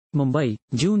Mumbai,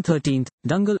 June 13.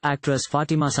 Dangal actress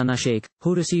Fatima Sana Shaikh,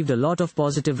 who received a lot of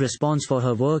positive response for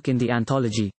her work in the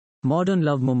anthology, Modern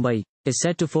Love Mumbai, is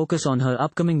set to focus on her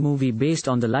upcoming movie based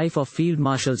on the life of Field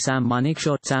Marshal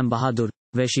Manekshaw, Bahadur,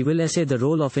 where she will essay the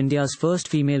role of India's first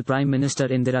female Prime Minister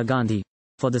Indira Gandhi.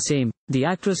 For the same, the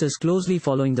actress is closely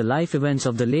following the life events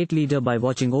of the late leader by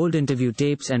watching old interview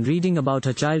tapes and reading about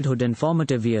her childhood and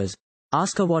formative years.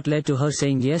 Ask her what led to her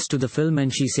saying yes to the film,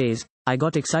 and she says, "I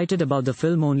got excited about the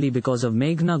film only because of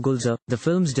Meghna Gulzar, the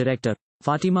film's director."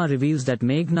 Fatima reveals that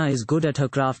Meghna is good at her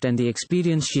craft, and the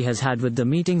experience she has had with the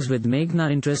meetings with Meghna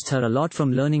interests her a lot,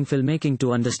 from learning filmmaking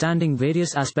to understanding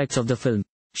various aspects of the film.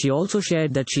 She also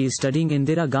shared that she is studying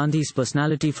Indira Gandhi's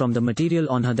personality from the material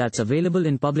on her that's available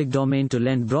in public domain to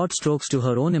lend broad strokes to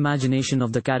her own imagination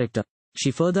of the character.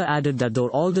 She further added that though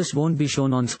all this won't be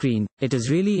shown on screen, it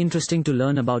is really interesting to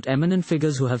learn about eminent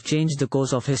figures who have changed the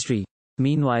course of history.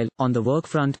 Meanwhile, on the work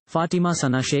front, Fatima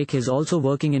Sana Shaikh is also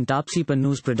working in Taapsee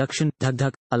Pannu's production, Dhak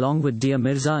Dhak, along with dear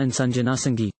Mirza and Sanjana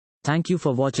Sanghi. Thank you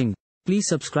for watching. Please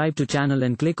subscribe to channel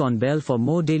and click on bell for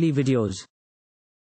more daily videos.